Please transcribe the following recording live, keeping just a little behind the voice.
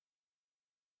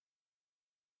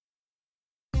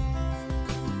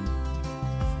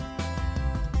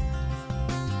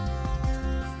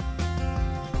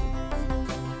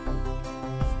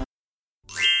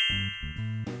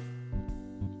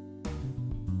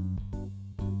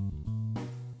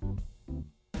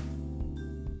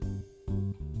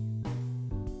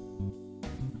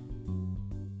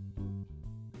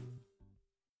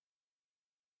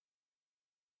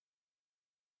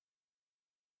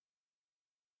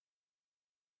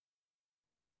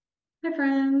Hi,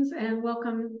 friends, and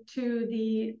welcome to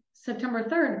the September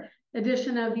 3rd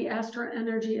edition of the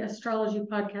Energy Astrology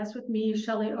podcast with me,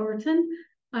 Shelley Overton.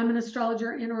 I'm an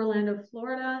astrologer in Orlando,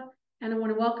 Florida, and I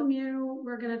want to welcome you.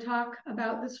 We're going to talk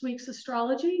about this week's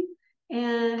astrology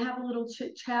and have a little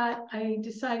chit chat. I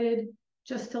decided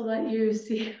just to let you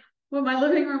see what my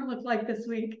living room looked like this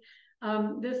week.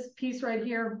 This piece right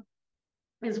here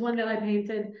is one that I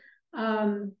painted.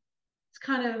 It's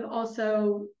kind of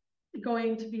also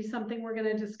going to be something we're going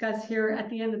to discuss here at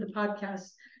the end of the podcast.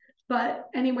 But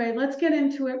anyway, let's get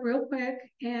into it real quick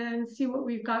and see what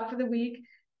we've got for the week.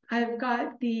 I've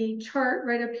got the chart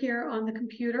right up here on the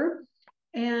computer,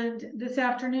 and this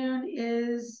afternoon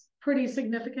is pretty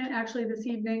significant, actually this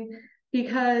evening,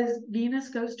 because Venus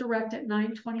goes direct at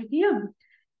 9:20 p.m.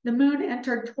 The moon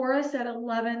entered Taurus at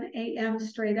 11 a.m.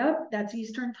 straight up. That's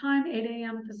Eastern time, 8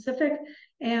 a.m. Pacific,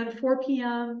 and 4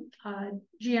 p.m.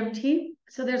 GMT.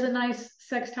 So there's a nice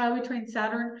sextile between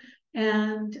Saturn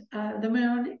and the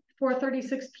moon,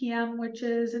 4:36 p.m., which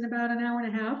is in about an hour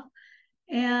and a half.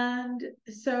 And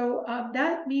so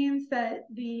that means that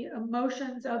the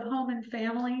emotions of home and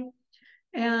family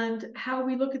and how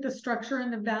we look at the structure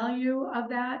and the value of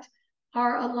that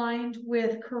are aligned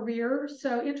with career.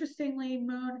 So interestingly,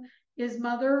 Moon is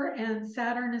mother and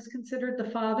Saturn is considered the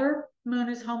father. Moon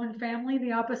is home and family.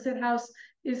 The opposite house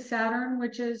is Saturn,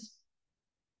 which is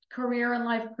career and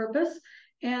life purpose.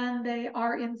 And they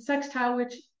are in sextile,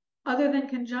 which other than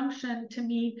conjunction to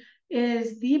me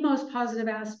is the most positive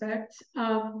aspect.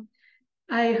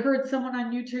 I heard someone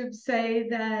on YouTube say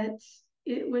that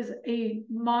it was a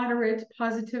moderate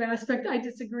positive aspect. I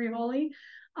disagree wholly.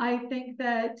 I think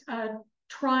that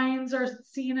trines are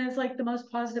seen as like the most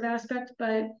positive aspect,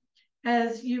 but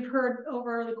as you've heard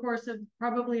over the course of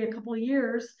probably a couple of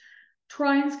years,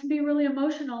 trines can be really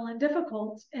emotional and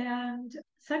difficult, and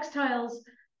sextiles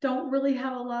don't really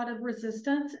have a lot of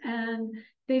resistance, and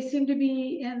they seem to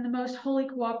be in the most wholly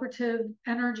cooperative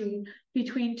energy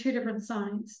between two different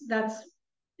signs. That's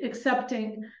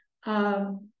accepting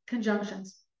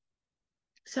conjunctions.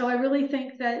 So I really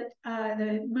think that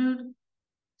the moon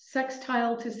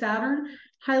sextile to Saturn,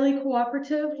 highly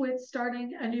cooperative with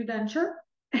starting a new venture.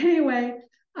 Anyway,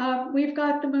 we've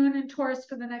got the moon in Taurus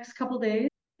for the next couple days,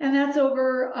 and that's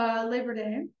over Labor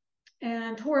Day.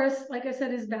 And Taurus, like I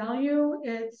said, is value.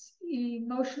 It's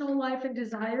emotional life and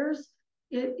desires.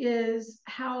 It is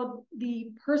how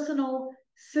the personal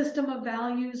system of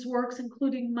values works,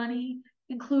 including money,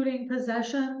 including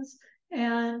possessions,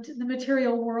 and the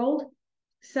material world.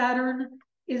 Saturn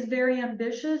is very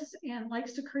ambitious and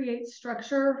likes to create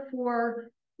structure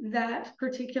for that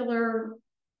particular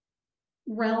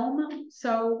realm.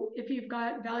 So if you've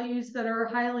got values that are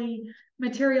highly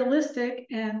materialistic,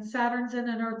 and Saturn's in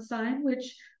an earth sign,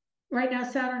 which right now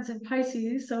Saturn's in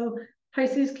Pisces, so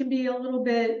Pisces can be a little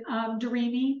bit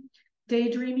dreamy,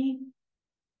 daydreamy,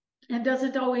 and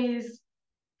doesn't always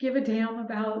give a damn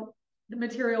about the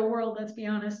material world, let's be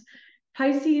honest.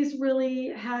 Pisces really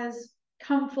has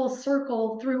come full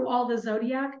circle through all the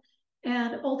zodiac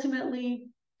and ultimately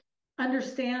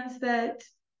understands that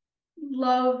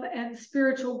love and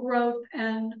spiritual growth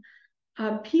and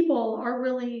people are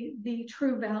really the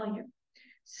true value.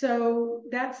 So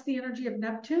that's the energy of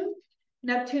Neptune.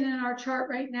 Neptune in our chart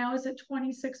right now is at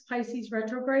 26 Pisces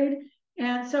retrograde.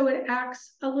 And so it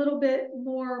acts a little bit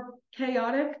more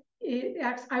chaotic. It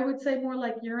acts, I would say, more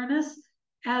like Uranus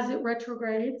as it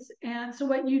retrogrades. And so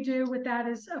what you do with that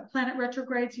is a planet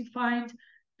retrogrades, you find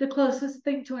the closest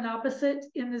thing to an opposite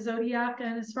in the zodiac.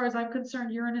 And as far as I'm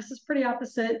concerned, Uranus is pretty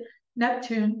opposite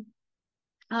Neptune.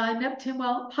 Neptune,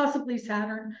 well, possibly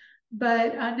Saturn,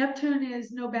 but Neptune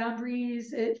is no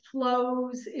boundaries. It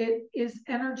flows. It is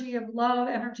energy of love,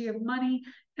 energy of money,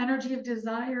 energy of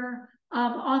desire.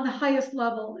 On the highest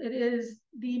level, it is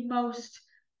the most,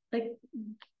 like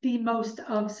the most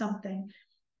of something.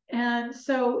 And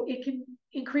so it can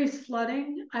increase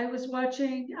flooding. I was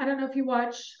watching, I don't know if you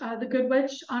watch The Good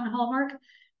Witch on Hallmark,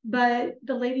 but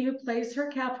the lady who plays her,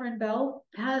 Catherine Bell,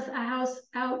 has a house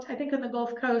out, I think, on the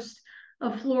Gulf Coast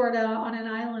of Florida on an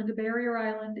island, a barrier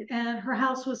island, and her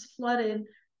house was flooded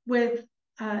with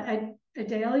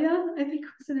Idalia, I think,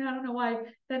 I don't know why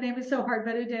that name is so hard,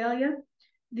 but Idalia,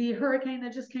 the hurricane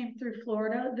that just came through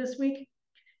Florida this week.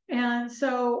 And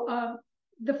so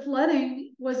the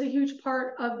flooding was a huge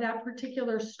part of that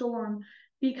particular storm,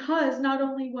 because not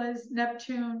only was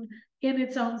Neptune in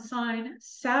its own sign,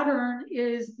 Saturn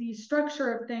is the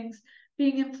structure of things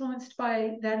being influenced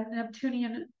by that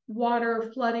Neptunian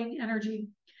water flooding energy.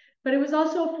 But it was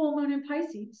also a full moon in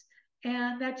Pisces,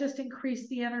 and that just increased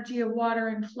the energy of water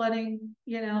and flooding,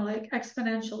 like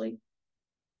exponentially.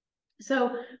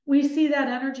 So we see that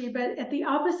energy, but at the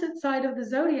opposite side of the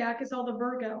zodiac is all the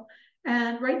Virgo.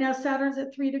 And right now, Saturn's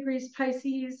at 3 degrees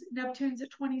Pisces, Neptune's at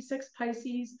 26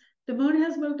 Pisces. The moon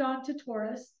has moved on to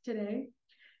Taurus today.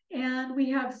 And we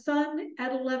have Sun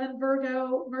at 11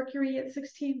 Virgo, Mercury at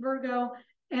 16 Virgo,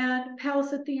 and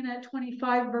Pallas Athena at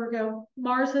 25 Virgo.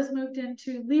 Mars has moved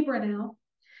into Libra now.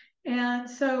 And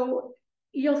so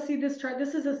you'll see this chart.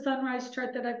 This is a sunrise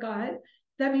chart that I've got.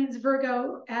 That means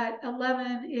Virgo at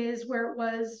 11 is where it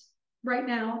was right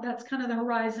now. That's kind of the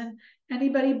horizon.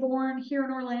 Anybody born here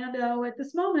in Orlando at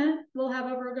this moment will have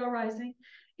a Virgo rising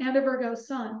and a Virgo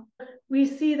sun. We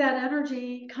see that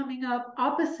energy coming up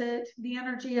opposite the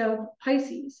energy of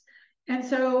Pisces. And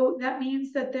so that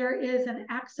means that there is an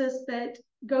axis that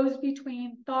goes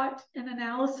between thought and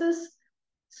analysis,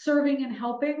 serving and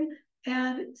helping,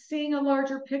 and seeing a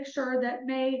larger picture that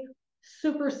may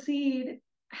supersede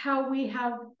how we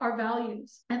have our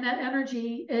values. And that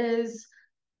energy is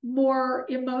more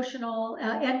emotional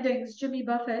endings. Jimmy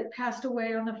Buffett passed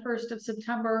away on the 1st of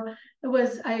September. It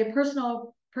was a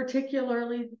personal,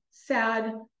 particularly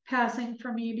sad passing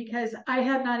for me because I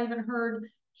had not even heard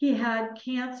he had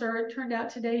cancer. It turned out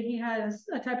today he had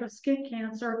a type of skin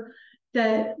cancer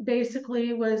that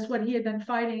basically was what he had been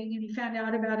fighting, and he found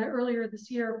out about it earlier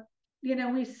this year. You know,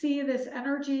 we see this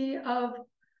energy of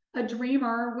a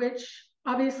dreamer, which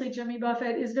obviously Jimmy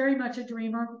Buffett is very much a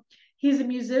dreamer. He's a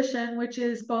musician, which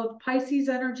is both Pisces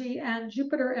energy and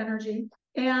Jupiter energy.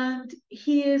 And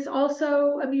he is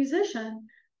also a musician,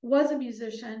 was a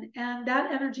musician, and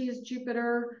that energy is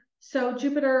Jupiter. So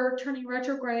Jupiter turning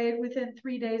retrograde within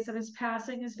 3 days of his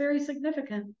passing is very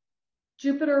significant.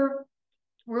 Jupiter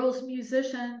rules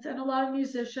musicians, and a lot of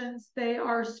musicians, they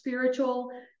are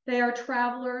spiritual, they are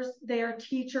travelers, they are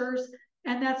teachers,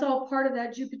 and that's all part of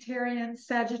that Jupiterian,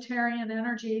 Sagittarian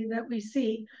energy that we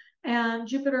see. And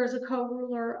Jupiter is a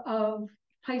co-ruler of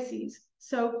Pisces.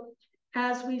 So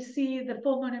as we see the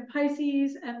full moon in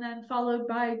Pisces and then followed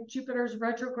by Jupiter's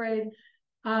retrograde,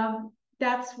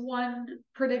 that's one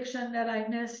prediction that I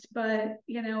missed, but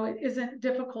you know, it isn't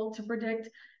difficult to predict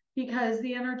because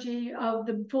the energy of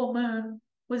the full moon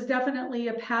was definitely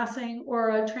a passing or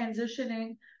a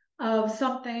transitioning of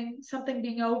something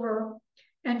being over.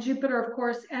 And Jupiter, of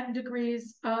course, end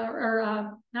degrees,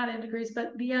 not end degrees,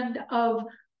 but the end of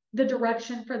the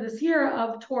direction for this year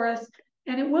of Taurus.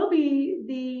 And it will be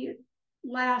the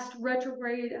last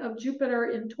retrograde of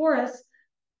Jupiter in Taurus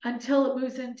until it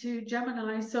moves into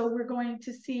Gemini. So we're going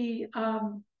to see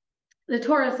the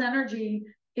Taurus energy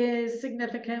is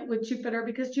significant with Jupiter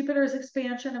because Jupiter is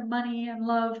expansion of money and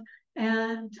love,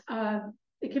 and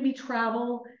it can be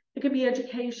travel, it can be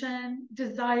education,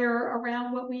 desire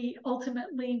around what we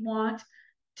ultimately want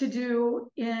to do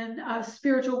in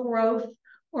spiritual growth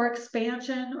or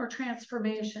expansion or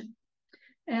transformation.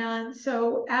 And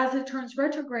so as it turns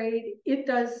retrograde, it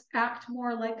does act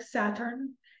more like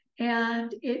Saturn,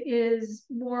 and it is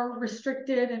more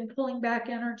restricted and pulling back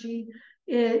energy.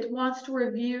 It wants to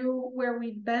review where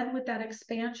we've been with that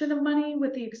expansion of money,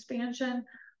 with the expansion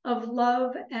of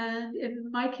love. And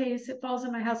in my case, it falls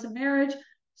in my house of marriage.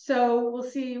 So we'll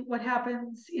see what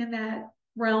happens in that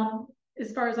realm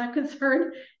as far as I'm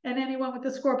concerned. And anyone with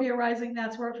the Scorpio rising,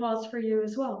 that's where it falls for you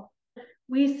as well.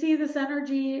 We see this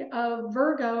energy of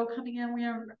Virgo coming in.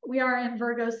 We are in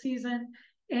Virgo season,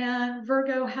 and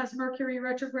Virgo has Mercury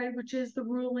retrograde, which is the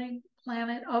ruling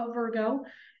planet of Virgo.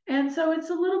 And so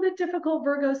it's a little bit difficult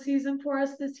Virgo season for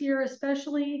us this year,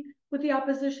 especially with the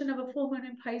opposition of a full moon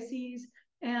in Pisces.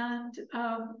 And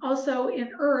also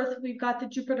in Earth, we've got the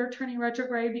Jupiter turning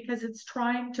retrograde because it's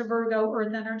trine to Virgo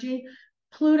Earth energy.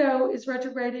 Pluto is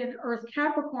retrograde in Earth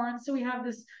Capricorn. So we have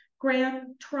this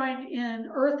grand trine in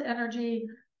Earth energy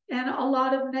and a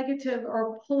lot of negative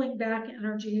or pulling back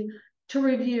energy to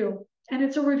review. And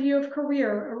it's a review of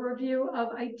career, a review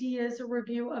of ideas, a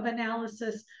review of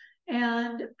analysis,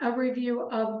 and a review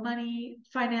of money,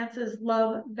 finances,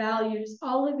 love, values,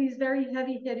 all of these very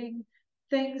heavy hitting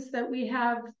things that we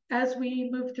have as we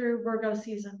move through Virgo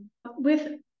season. With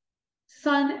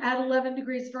Sun at 11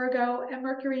 degrees Virgo and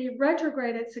Mercury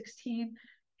retrograde at 16,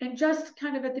 and just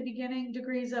kind of at the beginning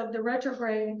degrees of the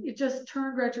retrograde, it just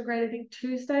turned retrograde, I think,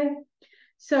 Tuesday.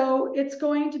 So it's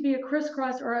going to be a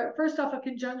crisscross, or first off, a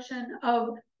conjunction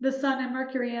of the Sun and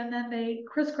Mercury, and then they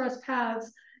crisscross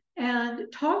paths and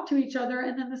talk to each other.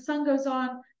 And then the Sun goes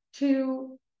on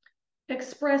to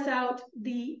express out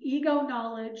the ego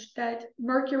knowledge that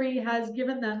Mercury has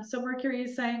given them. So Mercury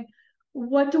is saying,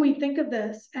 what do we think of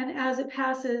this? And as it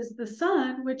passes the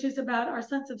Sun, which is about our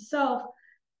sense of self,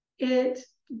 it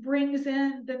brings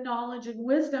in the knowledge and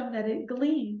wisdom that it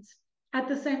gleans. At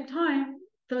the same time,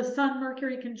 the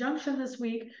Sun-Mercury conjunction this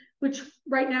week, which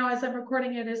right now, as I'm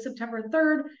recording it, is September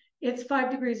 3rd. It's 5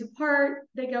 degrees apart.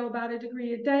 They go about a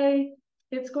degree a day.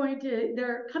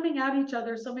 They're coming at each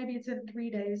other, so maybe it's in 3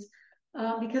 days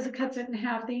because it cuts it in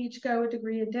half. They each go a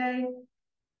degree a day.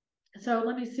 So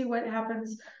let me see what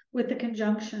happens with the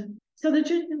conjunction. So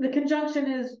the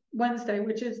conjunction is Wednesday,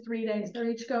 which is 3 days. They're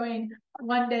each going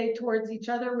 1 day towards each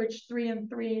other, which 3 and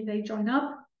 3, they join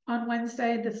up on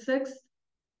Wednesday, the 6th.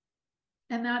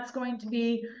 And that's going to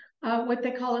be what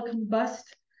they call a combust.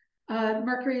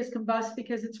 Mercury is combust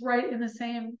because it's right in the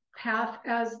same path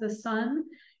as the sun.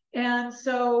 And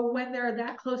so when they're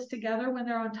that close together, when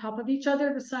they're on top of each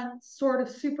other, the sun sort of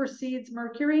supersedes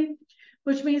Mercury,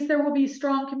 which means there will be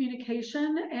strong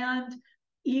communication and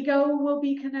ego will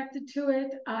be connected to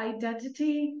it,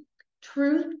 identity,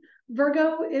 truth.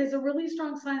 Virgo is a really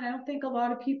strong sign. I don't think a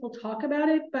lot of people talk about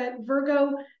it, but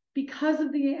Virgo, because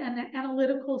of the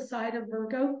analytical side of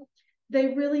Virgo,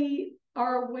 they really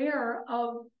are aware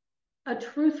of a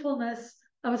truthfulness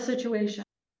of a situation.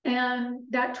 And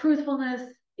that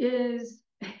truthfulness is,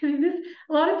 a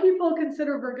lot of people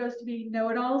consider Virgos to be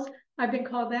know-it-alls. I've been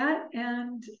called that.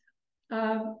 And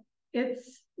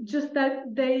it's just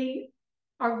that they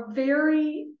are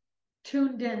very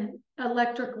tuned in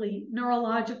electrically,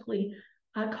 neurologically,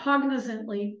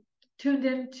 cognizantly, tuned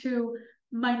into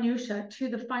minutia, to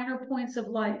the finer points of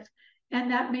life. And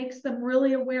that makes them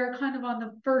really aware, kind of on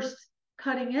the first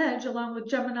cutting edge, along with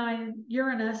Gemini and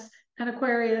Uranus and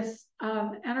Aquarius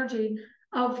energy,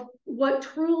 of what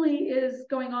truly is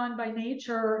going on by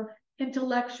nature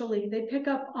intellectually. They pick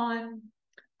up on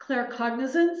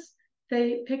claircognizance.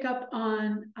 They pick up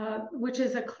on, which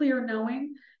is a clear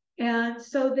knowing. And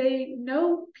so they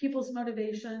know people's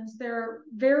motivations. They're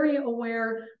very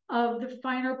aware of the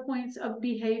finer points of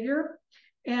behavior.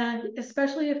 And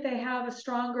especially if they have a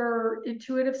stronger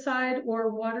intuitive side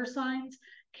or water signs,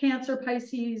 Cancer,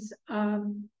 Pisces,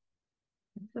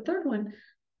 the third one,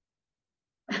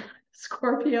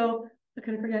 Scorpio, I'm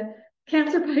going to forget,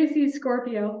 Cancer, Pisces,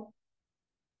 Scorpio,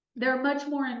 they're much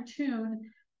more in tune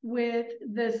with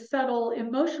the subtle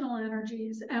emotional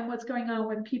energies and what's going on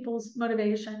with people's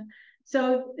motivation.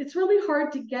 So it's really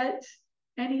hard to get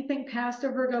anything past a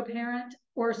Virgo parent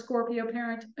or a Scorpio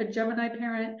parent, a Gemini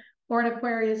parent, or an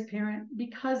Aquarius parent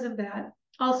because of that.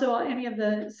 Also, any of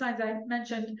the signs I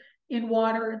mentioned in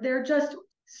water, they're just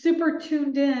super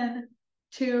tuned in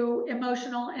to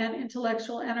emotional and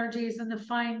intellectual energies and the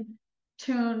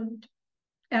fine-tuned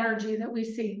energy that we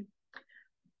see.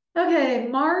 Okay,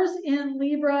 Mars in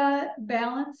Libra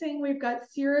balancing. We've got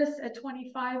Sirius at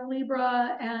 25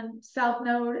 Libra and South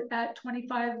Node at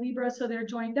 25 Libra, so they're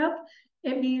joined up.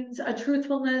 It means a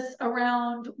truthfulness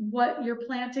around what you're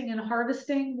planting and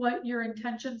harvesting, what your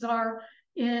intentions are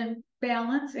in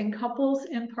balance, in couples,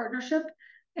 in partnership.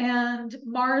 And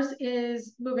Mars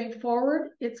is moving forward.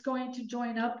 It's going to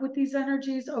join up with these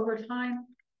energies over time.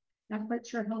 Not quite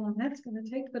sure how long that's going to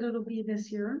take, but it'll be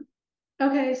this year.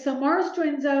 Okay, so Mars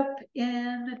joins up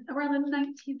in around the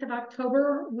 19th of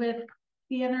October with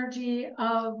the energy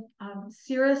of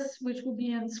Sirius, which will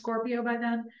be in Scorpio by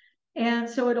then. And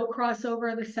so it'll cross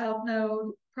over the South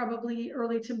Node probably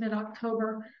early to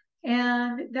mid-October.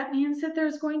 And that means that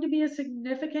there's going to be a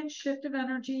significant shift of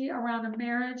energy around a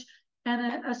marriage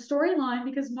and a storyline,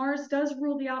 because Mars does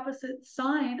rule the opposite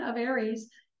sign of Aries.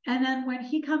 And then when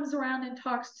he comes around and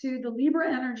talks to the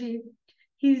Libra energy,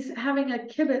 he's having a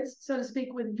kibitz, so to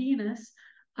speak, with Venus.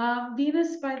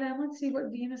 Venus by then, let's see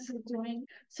what Venus is doing.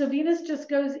 So Venus just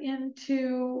goes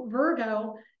into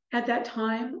Virgo at that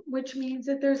time, which means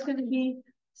that there's going to be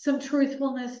some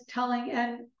truthfulness telling.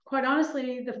 And quite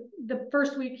honestly, the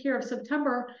first week here of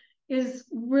September is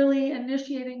really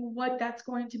initiating what that's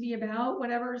going to be about,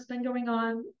 whatever's been going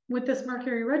on with this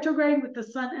Mercury retrograde, with the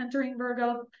sun entering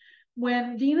Virgo.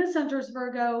 When Venus enters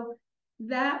Virgo,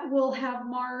 that will have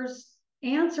Mars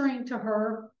answering to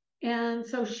her. And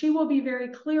so she will be very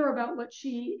clear about what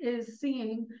she is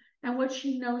seeing and what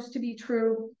she knows to be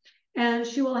true. And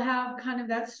she will have kind of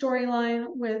that storyline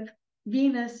with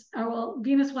Venus,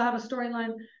 Venus will have a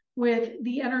storyline with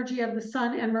the energy of the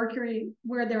sun and Mercury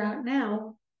where they're at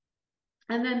now.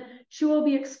 And then she will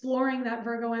be exploring that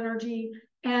Virgo energy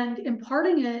and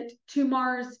imparting it to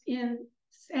Mars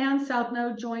and South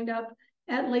Node joined up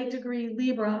at late degree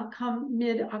Libra come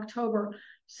mid-October.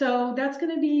 So that's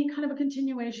going to be kind of a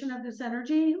continuation of this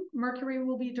energy. Mercury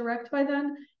will be direct by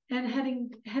then and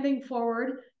heading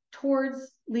forward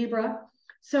towards Libra.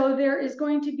 So there is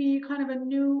going to be kind of a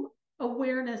new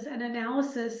awareness and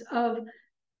analysis of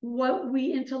what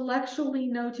we intellectually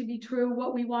know to be true,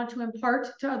 what we want to impart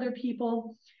to other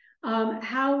people,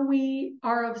 how we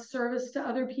are of service to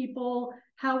other people,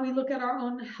 how we look at our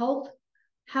own health,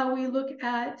 how we look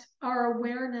at our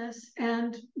awareness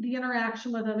and the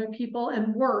interaction with other people,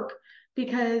 and work,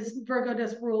 because Virgo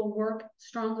does rule work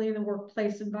strongly in the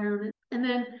workplace environment. And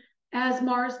then as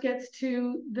Mars gets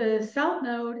to the South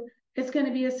Node, it's going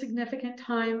to be a significant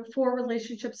time for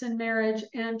relationships and marriage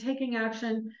and taking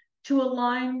action to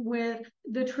align with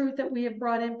the truth that we have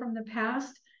brought in from the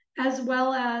past, as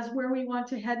well as where we want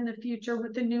to head in the future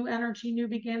with the new energy, new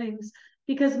beginnings,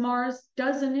 because Mars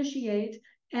does initiate,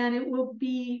 and it will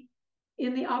be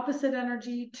in the opposite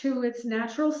energy to its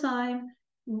natural sign,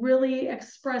 really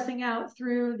expressing out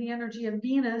through the energy of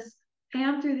Venus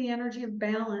and through the energy of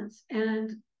balance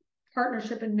and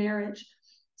partnership and marriage.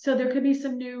 So there could be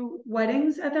some new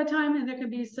weddings at that time, and there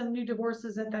could be some new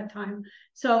divorces at that time.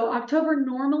 So October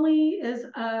normally is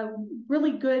a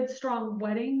really good, strong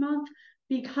wedding month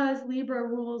because Libra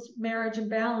rules marriage and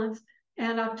balance.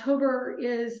 And October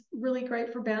is really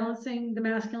great for balancing the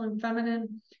masculine and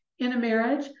feminine in a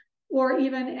marriage, or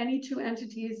even any two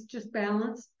entities just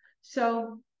balance.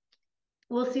 So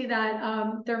we'll see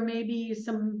that there may be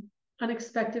some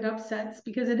unexpected upsets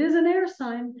because it is an air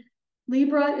sign.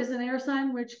 Libra is an air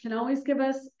sign, which can always give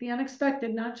us the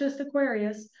unexpected, not just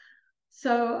Aquarius.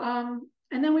 So,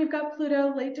 and then we've got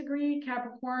Pluto, late degree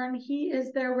Capricorn. He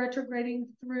is there retrograding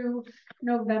through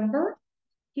November.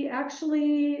 He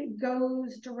actually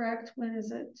goes direct. When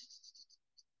is it?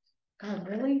 God,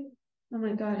 really? Oh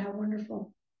my God, how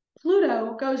wonderful.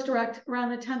 Pluto goes direct around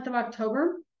the 10th of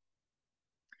October.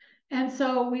 And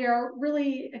so we are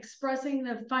really expressing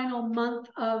the final month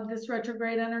of this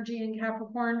retrograde energy in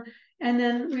Capricorn. And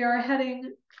then we are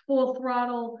heading full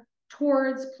throttle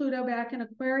towards Pluto back in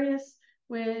Aquarius,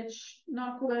 which,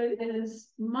 knock wood, is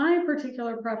my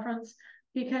particular preference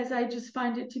because I just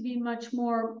find it to be much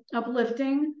more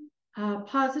uplifting,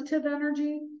 positive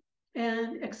energy,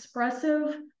 and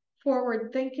expressive,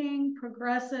 forward thinking,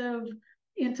 progressive,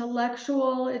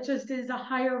 intellectual. It just is a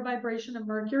higher vibration of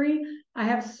Mercury. I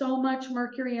have so much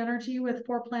Mercury energy with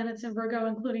 4 planets in Virgo,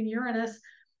 including Uranus.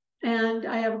 And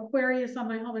I have Aquarius on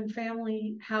my home and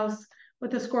family house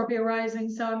with the Scorpio rising.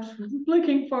 So I'm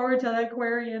looking forward to that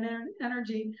Aquarian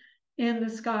energy in the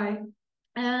sky.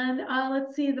 And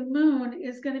let's see, the moon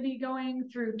is going to be going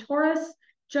through Taurus,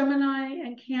 Gemini,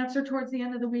 and Cancer towards the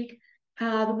end of the week.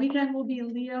 The weekend will be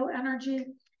Leo energy.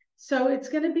 So it's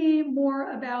going to be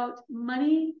more about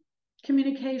money,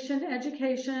 communication,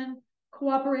 education,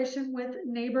 cooperation with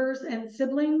neighbors and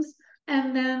siblings.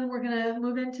 And then we're going to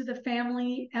move into the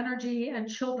family energy and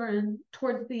children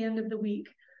towards the end of the week.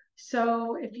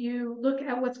 So if you look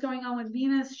at what's going on with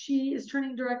Venus, she is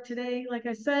turning direct today. Like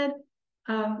I said,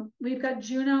 we've got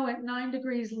Juno at 9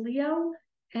 degrees Leo,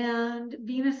 and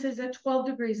Venus is at 12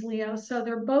 degrees Leo. So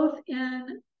they're both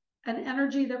in an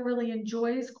energy that really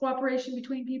enjoys cooperation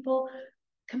between people,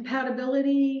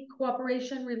 compatibility,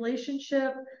 cooperation,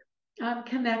 relationship,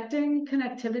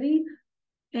 connectivity,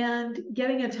 and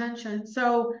getting attention.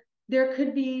 So there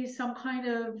could be some kind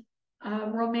of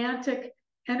romantic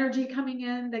energy coming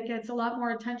in that gets a lot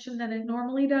more attention than it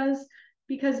normally does,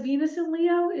 because Venus in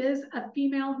Leo is a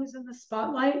female who's in the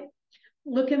spotlight.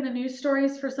 Look in the news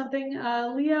stories for something.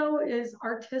 Leo is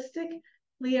artistic.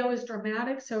 Leo is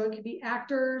dramatic, so it could be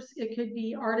actors, it could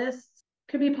be artists,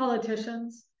 it could be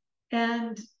politicians,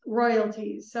 and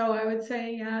royalty. So I would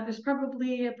say, yeah, there's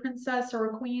probably a princess or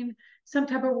a queen, some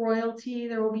type of royalty.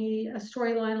 There will be a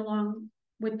storyline along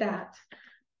with that.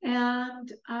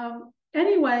 And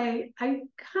anyway, I kind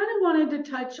of wanted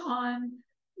to touch on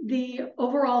the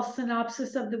overall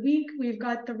synopsis of the week. We've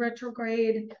got the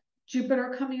retrograde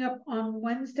Jupiter coming up on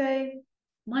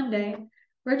Monday,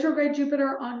 retrograde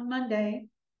Jupiter on Monday.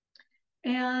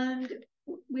 And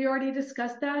we already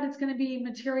discussed that. It's going to be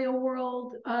material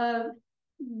world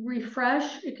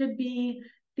refresh. It could be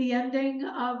the ending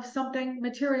of something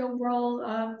material world,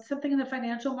 something in the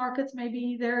financial markets.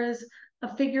 Maybe there is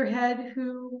a figurehead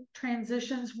who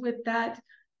transitions with that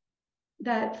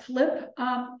flip.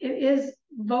 It is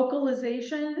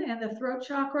vocalization and the throat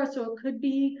chakra, so it could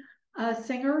be a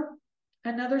singer,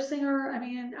 another singer. I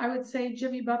mean, I would say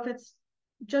Jimmy Buffett's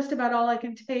just about all I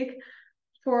can take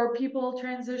for people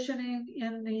transitioning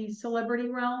in the celebrity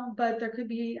realm, but there could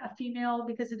be a female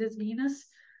because it is Venus.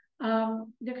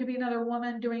 There could be another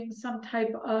woman doing some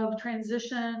type of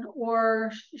transition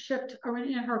or shift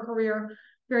in her career,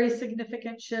 very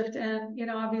significant shift. And, you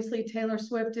know, obviously Taylor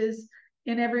Swift is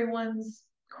in everyone's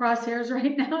crosshairs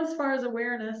right now as far as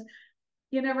awareness.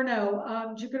 You never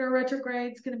know. Jupiter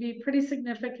retrograde is going to be pretty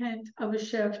significant of a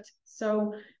shift.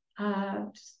 So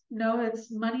just know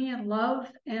it's money and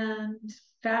love and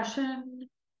fashion,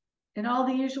 and all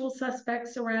the usual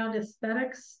suspects around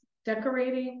aesthetics,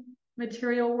 decorating,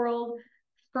 material world,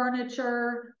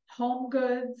 furniture, home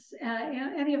goods,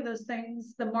 any of those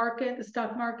things, the market, the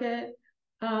stock market,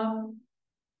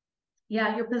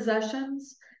 yeah, your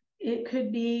possessions. It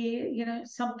could be, you know,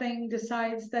 something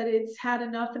decides that it's had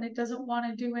enough and it doesn't want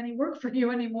to do any work for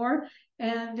you anymore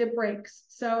and it breaks.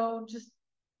 So just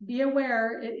be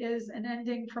aware it is an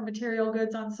ending for material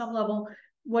goods on some level,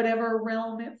 whatever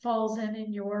realm it falls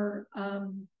in your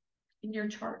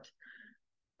chart.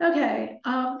 Okay,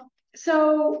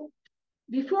 so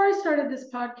before I started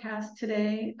this podcast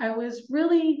today, I was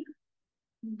really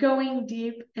going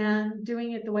deep and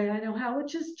doing it the way I know how,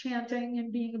 which is chanting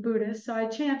and being a Buddhist. So I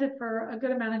chanted for a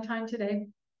good amount of time today.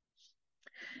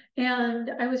 And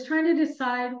I was trying to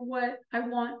decide what I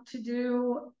want to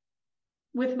do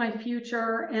with my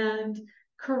future and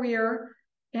career.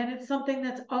 And it's something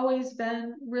that's always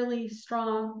been really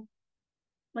strong.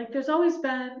 Like there's always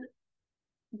been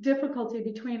difficulty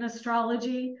between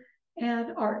astrology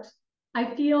and art. I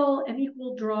feel an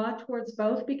equal draw towards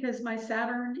both because my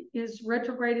Saturn is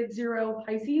retrograded 0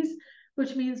 Pisces,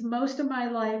 which means most of my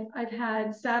life I've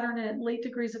had Saturn at late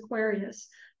degrees Aquarius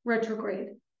retrograde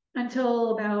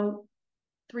until about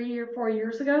 3 or 4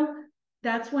 years ago.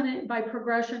 That's when it, by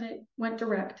progression, it went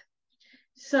direct.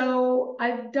 So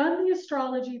I've done the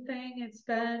astrology thing. It's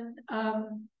been,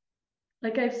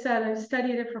 like I've said, I've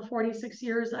studied it for 46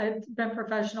 years. I've been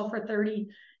professional for 30.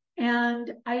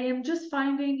 And I am just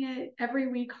finding it every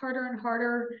week harder and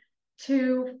harder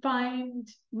to find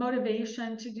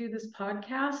motivation to do this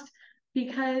podcast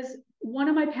because one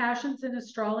of my passions in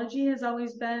astrology has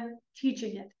always been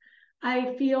teaching it.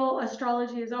 I feel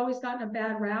astrology has always gotten a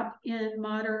bad rap in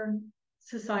modern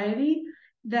society,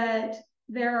 that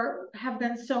there have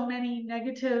been so many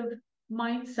negative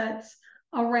mindsets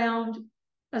around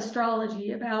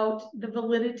astrology, about the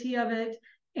validity of it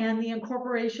and the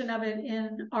incorporation of it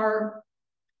in our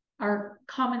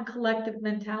common collective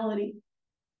mentality.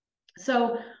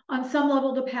 So on some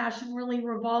level, the passion really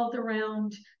revolved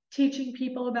around teaching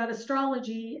people about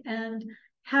astrology and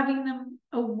having them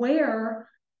aware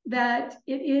that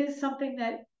it is something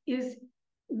that is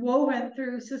woven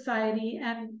through society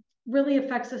and really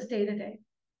affects us day to day.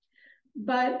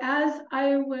 But as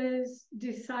I was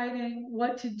deciding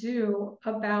what to do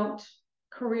about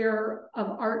career of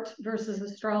art versus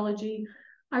astrology,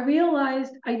 I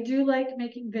realized I do like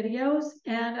making videos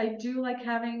and I do like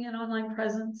having an online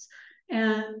presence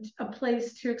and a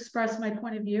place to express my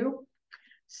point of view.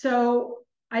 So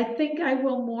I think I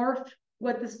will morph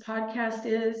what this podcast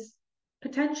is,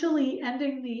 potentially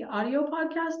ending the audio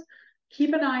podcast.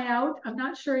 Keep an eye out. I'm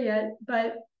not sure yet,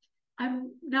 but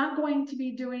I'm not going to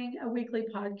be doing a weekly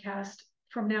podcast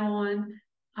from now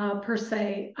on, per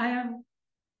se.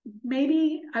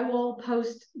 Maybe I will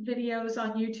post videos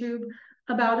on YouTube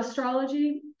about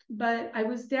astrology, but I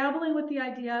was dabbling with the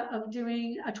idea of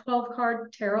doing a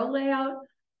 12-card tarot layout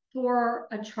for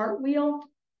a chart wheel.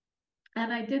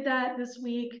 And I did that this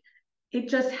week. It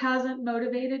just hasn't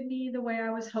motivated me the way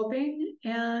I was hoping.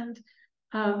 And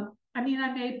I mean,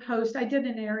 I may post, I did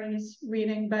an Aries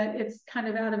reading, but it's kind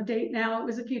of out of date now. It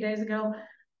was a few days ago,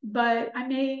 but I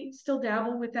may still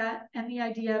dabble with that and the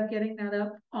idea of getting that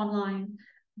up online.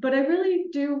 But I really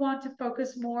do want to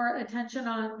focus more attention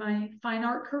on my fine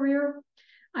art career.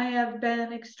 I have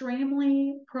been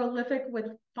extremely prolific with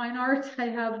fine art. I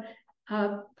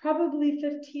have probably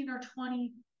 15 or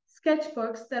 20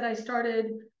 sketchbooks that I started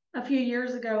a few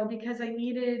years ago because I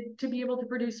needed to be able to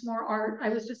produce more art. I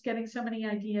was just getting so many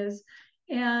ideas.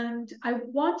 And I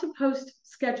want to post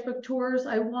sketchbook tours.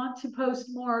 I want to post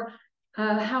more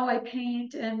how I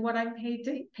paint and what I'm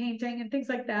painting and things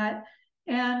like that.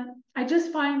 And I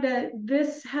just find that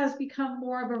this has become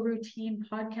more of a routine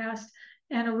podcast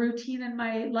and a routine in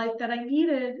my life that I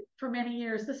needed for many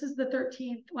years. This is the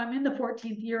 13th, well, I'm in the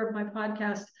 14th year of my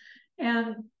podcast.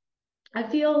 And I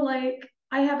feel like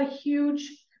I have a huge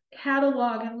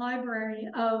catalog and library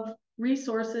of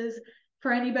resources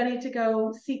for anybody to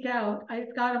go seek out.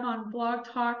 I've got them on Blog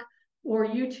Talk or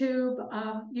YouTube.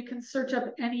 You can search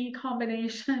up any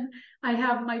combination. I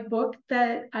have my book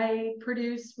that I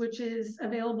produce, which is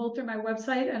available through my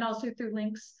website and also through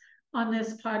links on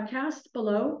this podcast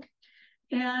below.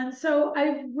 And so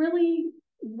I've really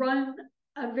run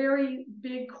a very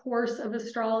big course of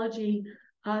astrology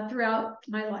throughout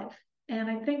my life.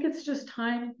 And I think it's just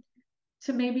time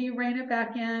to maybe rein it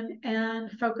back in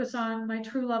and focus on my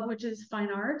true love, which is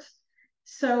fine art.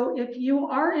 So if you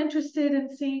are interested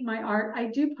in seeing my art, I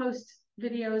do post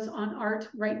videos on art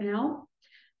right now,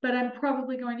 but I'm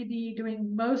probably going to be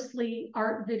doing mostly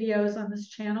art videos on this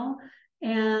channel.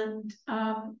 And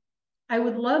I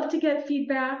would love to get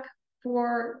feedback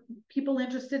for people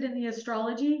interested in the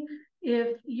astrology.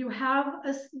 If you have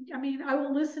I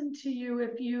will listen to you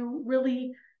if you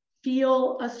really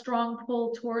feel a strong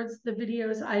pull towards the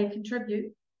videos I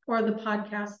contribute or the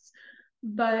podcasts.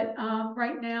 But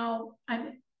right now,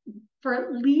 I'm for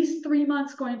at least 3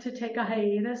 months going to take a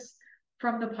hiatus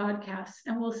from the podcast.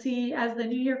 And we'll see as the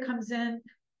new year comes in,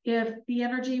 if the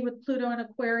energy with Pluto and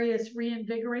Aquarius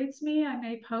reinvigorates me, I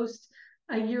may post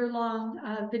a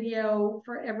year-long video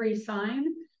for every sign.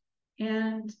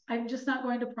 And I'm just not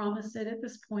going to promise it at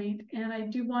this point. And I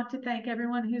do want to thank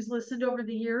everyone who's listened over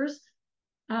the years.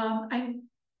 I'm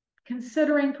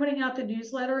considering putting out the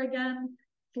newsletter again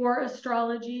for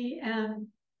astrology and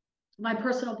my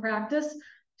personal practice.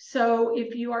 So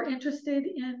if you are interested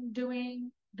in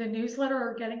doing the newsletter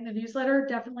or getting the newsletter,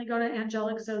 definitely go to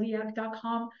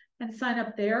angeliczodiac.com and sign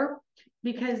up there,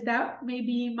 because that may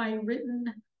be my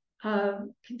written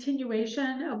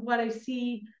continuation of what I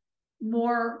see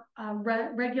more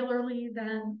regularly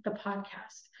than the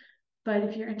podcast. But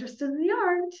if you're interested in the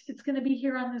art, it's going to be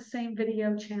here on the same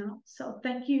video channel. So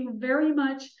thank you very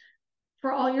much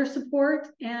for all your support,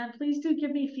 and please do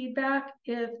give me feedback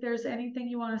if there's anything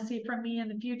you want to see from me in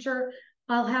the future.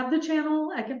 I'll have the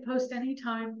channel, I can post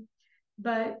anytime,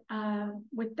 but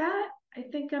with that, I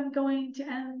think I'm going to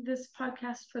end this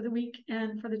podcast for the week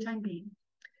and for the time being.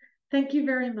 Thank you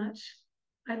very much.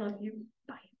 I love you.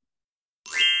 Bye.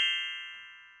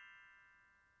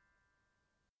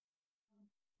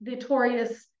 The Taurus,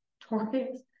 just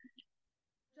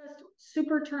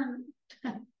super turn,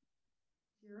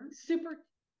 super,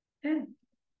 that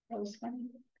was funny.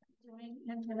 Doing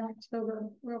in October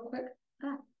real quick.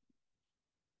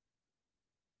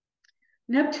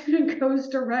 Neptune goes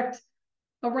direct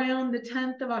around the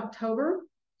 10th of October.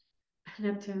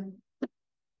 Neptune.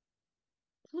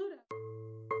 Pluto.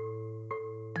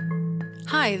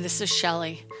 Hi, this is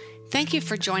Shelley. Thank you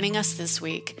for joining us this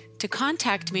week. To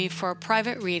contact me for a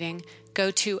private reading,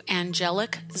 go to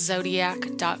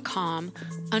angeliczodiac.com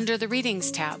under the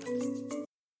Readings tab.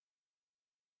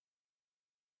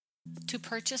 To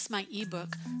purchase my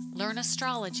ebook, Learn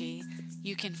Astrology,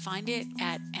 you can find it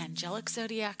at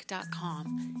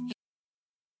angeliczodiac.com.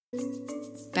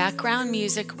 Background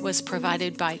music was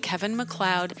provided by Kevin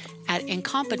MacLeod at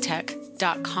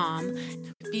incompetech.com.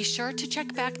 Be sure to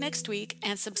check back next week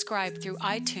and subscribe through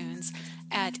iTunes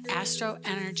at Astro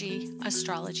Energy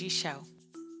Astrology Show.